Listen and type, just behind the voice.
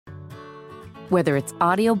Whether it's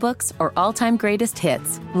audiobooks or all-time greatest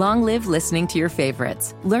hits, long live listening to your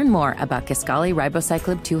favorites. Learn more about Kisqali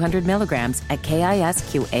Ribociclib 200 milligrams at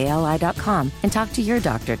KISQALI.com and talk to your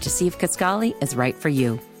doctor to see if Kisqali is right for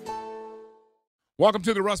you. Welcome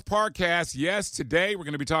to the Russ Parcast. Yes, today we're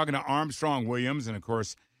going to be talking to Armstrong Williams, and of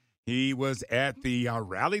course, he was at the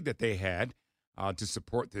rally that they had to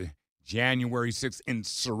support the January 6th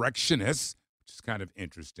insurrectionists, which is kind of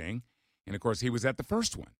interesting. And, of course, he was at the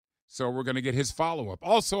first one. So we're going to get his follow-up.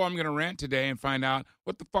 Also, I'm going to rant today and find out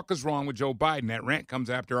what the fuck is wrong with Joe Biden. That rant comes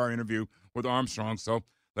after our interview with Armstrong. So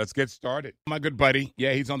let's get started. My good buddy,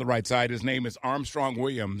 yeah, he's on the right side. His name is Armstrong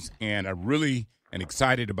Williams, and I really am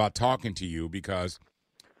excited about talking to you because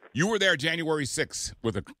you were there January 6th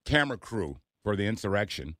with a camera crew for the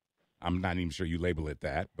insurrection. I'm not even sure you label it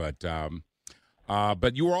that, but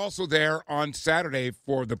you were also there on Saturday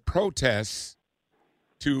for the protests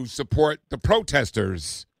to support the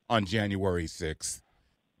protesters on January 6th.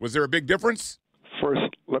 Was there a big difference?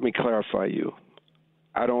 First, let me clarify you.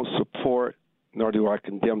 I don't support nor do I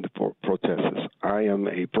condemn the protesters. I am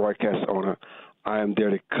a broadcast owner. I am there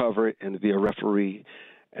to cover it and to be a referee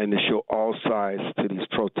and to show all sides to these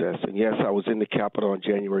protests. And yes, I was in the Capitol on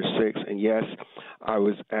January 6th. And yes, I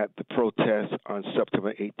was at the protest on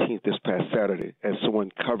September 18th this past Saturday as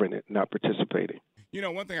someone covering it, not participating. You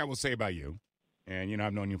know, one thing I will say about you, and, you know,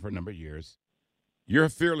 I've known you for a number of years, you're a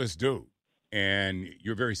fearless dude, and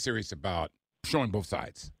you're very serious about showing both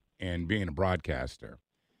sides and being a broadcaster.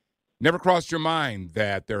 Never crossed your mind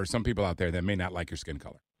that there are some people out there that may not like your skin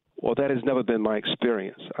color? Well, that has never been my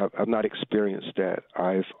experience. I've not experienced that.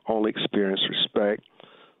 I've only experienced respect,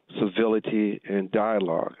 civility, and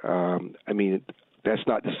dialogue. I mean, that's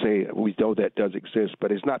not to say we know that does exist,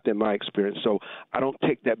 but it's not been my experience. So I don't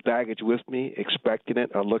take that baggage with me, expecting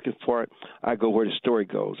it or looking for it. I go where the story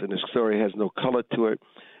goes, and the story has no color to it.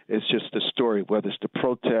 It's just the story, whether it's the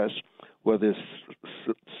protest, whether it's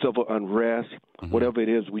civil unrest, whatever it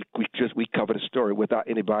is, we cover the story without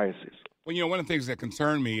any biases. Well, you know, one of the things that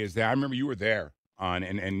concerned me is that I remember you were there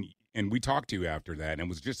and we talked to you after that, and it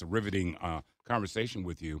was just a riveting conversation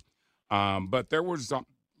with you. But there was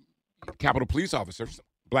Capitol Police officers,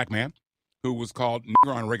 black man, who was called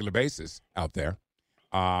nigger on a regular basis out there,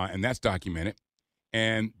 and that's documented.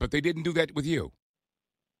 But they didn't do that with you.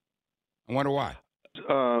 I wonder why.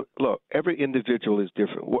 Look, every individual is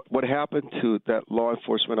different. What happened to that law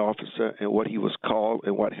enforcement officer and what he was called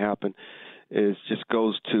and what happened is just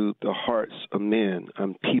goes to the hearts of men.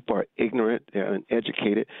 People are ignorant and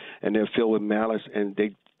uneducated, and they're filled with malice, and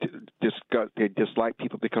they dislike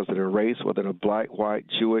people because of their race, whether they're black, white,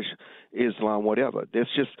 Jewish, Islam, whatever. That's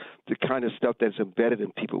just the kind of stuff that's embedded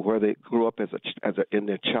in people, where they grew up in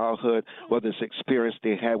their childhood, whether it's experience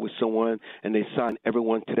they had with someone, and they sign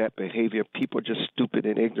everyone to that behavior. People are just stupid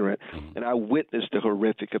and ignorant. And I witnessed the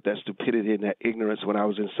horrific of that stupidity and that ignorance when I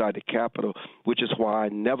was inside the Capitol, which is why I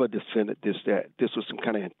never defended that this was some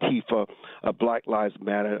kind of Antifa, a Black Lives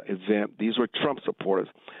Matter event. These were Trump supporters,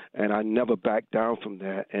 and I never backed down from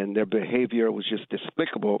that. And their behavior was just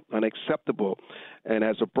despicable, unacceptable. And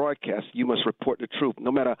as a broadcaster, you must report the truth,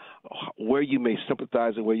 no matter where you may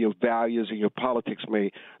sympathize and where your values and your politics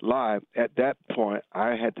may lie. At that point,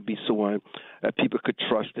 I had to be someone that people could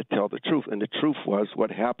trust to tell the truth. And the truth was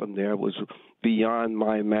what happened there was beyond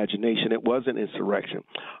my imagination. It was an insurrection.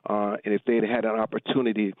 And if they'd had an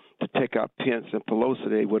opportunity to take out Pence and Pelosi,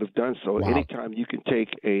 they would have done so. Wow. Anytime you can take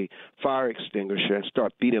a fire extinguisher and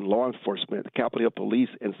start beating law enforcement, the Capitol Police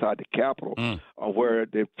inside the Capitol, where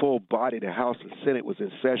the full body, the House and Senate was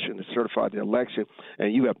in session to certify the election,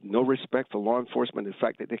 and you have no respect for law enforcement, the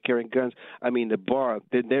fact that they're carrying guns. I mean, the bar,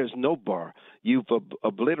 there's no bar. You've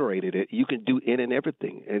obliterated it. You can do in and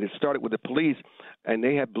everything. And it started with the police, and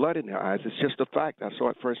they had blood in their eyes. It's just a fact. I saw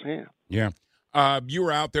it firsthand. Yeah. You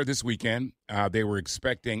were out there this weekend. They were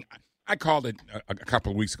expecting, I called it a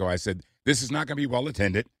couple of weeks ago. I said, this is not going to be well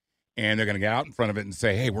attended, and they're going to get out in front of it and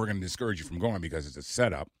say, hey, we're going to discourage you from going because it's a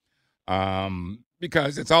setup.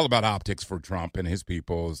 Because it's all about optics for Trump and his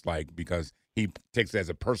people. It's like, because he takes it as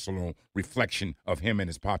a personal reflection of him and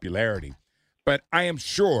his popularity. But I am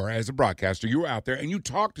sure, as a broadcaster, you were out there and you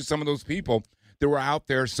talked to some of those people that were out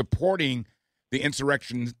there supporting the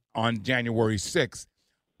insurrection on January 6th.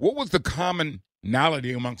 What was the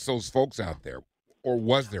commonality amongst those folks out there, or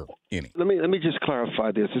was there any? Let me just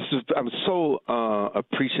clarify this. I'm so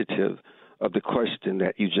appreciative of the question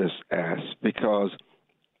that you just asked, because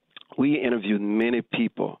we interviewed many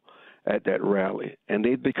people at that rally, and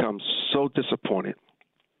they've become so disappointed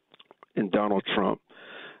in Donald Trump.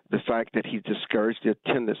 The fact that he discouraged the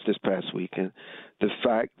attendance this past weekend, the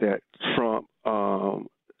fact that Trump,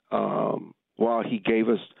 while he gave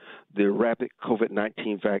us the rapid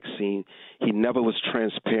COVID-19 vaccine. He never was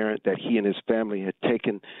transparent that he and his family had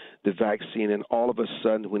taken the vaccine, and all of a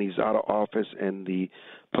sudden, when he's out of office and the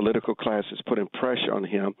political class is putting pressure on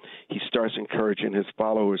him, he starts encouraging his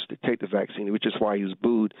followers to take the vaccine, which is why he was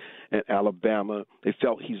booed in Alabama. They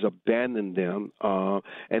felt he's abandoned them,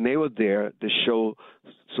 and they were there to show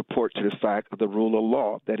support to the fact of the rule of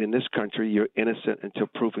law, that in this country you're innocent until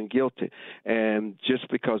proven guilty. And just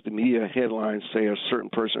because the media headlines say a certain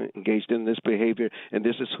person engaged in this behavior and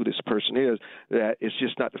this is who this person is, that it's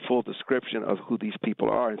just not the full description of who these people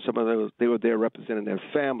are. And some of those, they were there representing their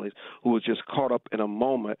families who were just caught up in a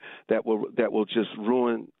moment that will just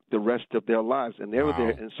ruin the rest of their lives. And they were there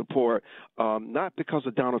in support, not because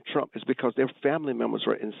of Donald Trump, it's because their family members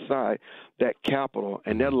were inside that Capitol,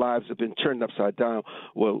 and their lives have been turned upside down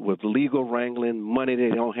with legal wrangling, money they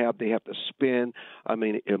don't have, they have to spend. I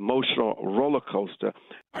mean, emotional roller coaster.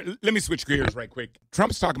 All right, let me switch gears right quick.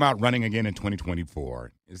 Trump's talking about running again in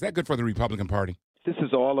 2024. Is that good for the Republican Party? This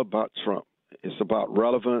is all about Trump. It's about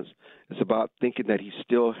relevance. It's about thinking that he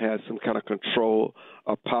still has some kind of control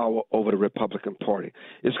of power over the Republican Party.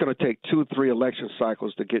 It's going to take 2 or 3 election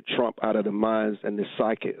cycles to get Trump out of the minds and the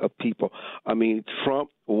psyche of people. I mean, Trump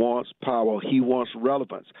wants power. He wants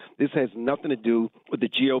relevance. This has nothing to do with the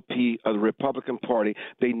GOP or the Republican Party.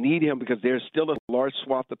 They need him because there's still a large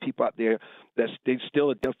swath of people out there that they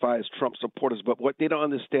still identify as Trump supporters. But what they don't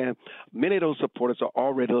understand, many of those supporters are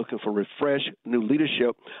already looking for refresh, new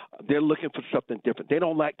leadership. They're looking for something different. They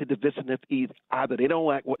don't like the divisiveness either. They don't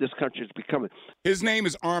like what this country is becoming. His name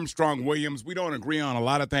is Armstrong Williams. We don't agree on a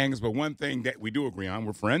lot of things, but one thing that we do agree on,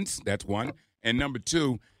 we're friends. That's one. And number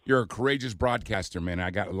 2, you're a courageous broadcaster, man. I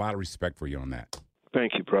got a lot of respect for you on that.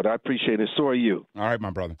 Thank you, brother. I appreciate it. So are you. All right, my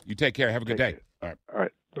brother. You take care. Have a good day. All right. All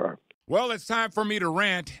right. All right. Well, it's time for me to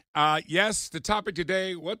rant. Yes, the topic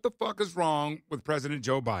today, what the fuck is wrong with President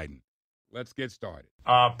Joe Biden? Let's get started.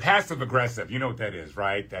 Passive aggressive. You know what that is,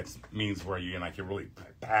 right? That means where you're really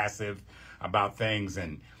passive about things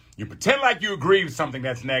and you pretend like you agree with something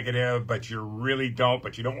that's negative, but you really don't,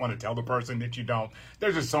 but you don't want to tell the person that you don't.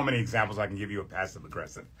 There's just so many examples I can give you of passive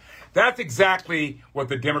aggressive. That's exactly what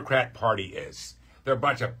the Democrat Party is. They're a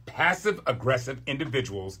bunch of passive aggressive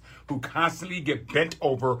individuals who constantly get bent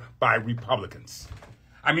over by Republicans.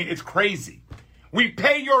 I mean, it's crazy. We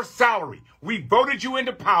pay your salary. We voted you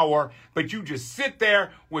into power, but you just sit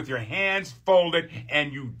there with your hands folded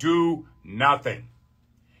and you do nothing.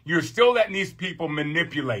 You're still letting these people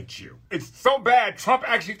manipulate you. It's so bad, Trump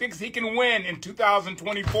actually thinks he can win in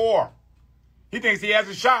 2024. He thinks he has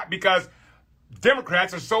a shot because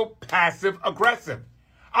Democrats are so passive aggressive.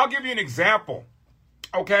 I'll give you an example,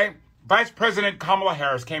 okay? Vice President Kamala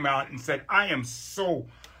Harris came out and said, I am so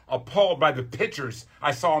appalled by the pictures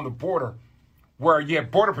I saw on the border where you have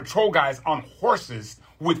Border Patrol guys on horses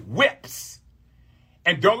with whips.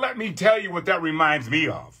 And don't let me tell you what that reminds me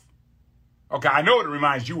of. Okay, I know what it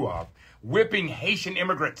reminds you of. Whipping Haitian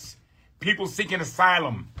immigrants, people seeking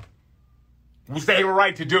asylum, which they have a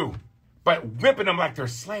right to do, but whipping them like they're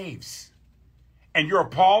slaves. And you're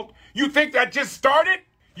appalled? You think that just started?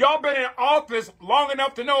 Y'all been in office long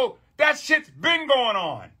enough to know that shit's been going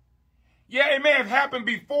on. Yeah, it may have happened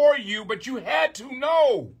before you, but you had to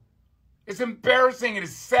know. It's embarrassing, and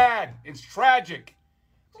it's sad, it's tragic.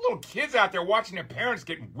 There's little kids out there watching their parents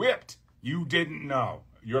get whipped. You didn't know.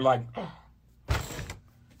 You're like, oh.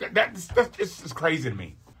 It's crazy to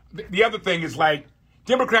me. The other thing is like,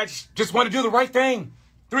 Democrats just want to do the right thing.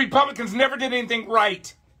 The Republicans never did anything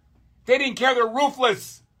right. They didn't care. They're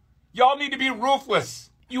ruthless. Y'all need to be ruthless.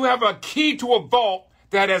 You have a key to a vault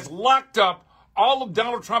that has locked up all of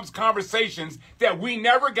Donald Trump's conversations that we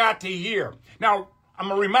never got to hear. Now, I'm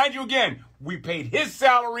going to remind you again, we paid his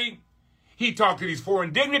salary. He talked to these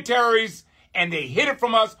foreign dignitaries, and they hid it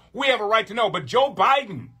from us. We have a right to know. But Joe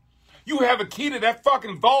Biden, you have a key to that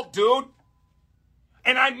fucking vault, dude.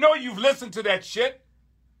 And I know you've listened to that shit.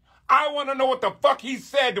 I want to know what the fuck he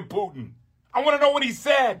said to Putin. I want to know what he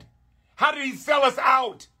said. How did he sell us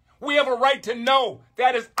out? We have a right to know.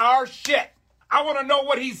 That is our shit. I want to know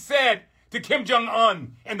what he said to Kim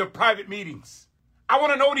Jong-un in the private meetings. I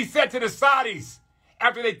want to know what he said to the Saudis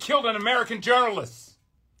after they killed an American journalist.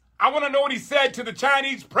 I want to know what he said to the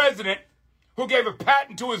Chinese president who gave a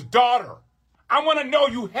patent to his daughter. I want to know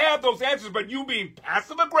you have those answers, but you being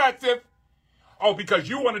passive aggressive. Oh, because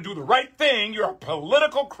you want to do the right thing. You're a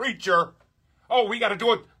political creature. Oh, we got to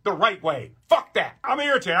do it the right way. Fuck that. I'm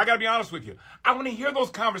irritated. I got to be honest with you. I want to hear those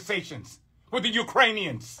conversations with the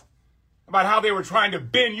Ukrainians about how they were trying to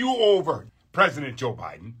bend you over, President Joe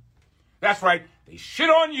Biden. That's right. They shit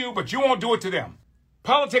on you, but you won't do it to them.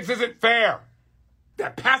 Politics isn't fair.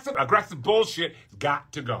 That passive aggressive bullshit has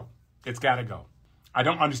got to go. It's got to go. I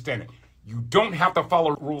don't understand it. You don't have to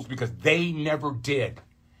follow rules because they never did.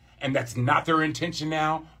 And that's not their intention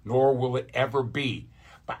now, nor will it ever be.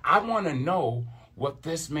 But I want to know what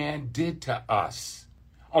this man did to us.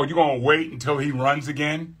 Oh, you're going to wait until he runs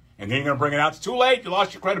again? And then you're going to bring it out? It's too late. You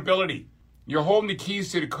lost your credibility. You're holding the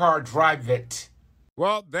keys to the car. Drive it.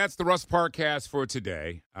 Well, that's the Russ Parcast for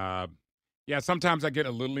today. Yeah, sometimes I get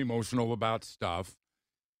a little emotional about stuff.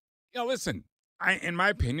 Listen, in my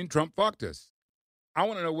opinion, Trump fucked us. I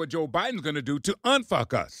want to know what Joe Biden's going to do to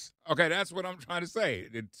unfuck us. Okay, that's what I'm trying to say.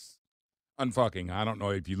 It's unfucking. I don't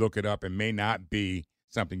know if you look it up. It may not be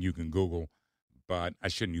something you can Google, but I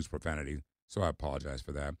shouldn't use profanity, so I apologize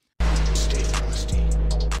for that. Stay frosty.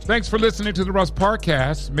 Thanks for listening to the Russ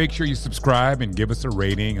Parcast. Make sure you subscribe and give us a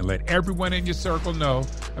rating and let everyone in your circle know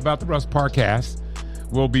about the Russ Parcast.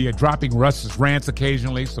 We'll be dropping Russ's rants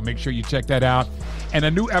occasionally, so make sure you check that out. And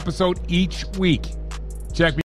a new episode each week. Check me.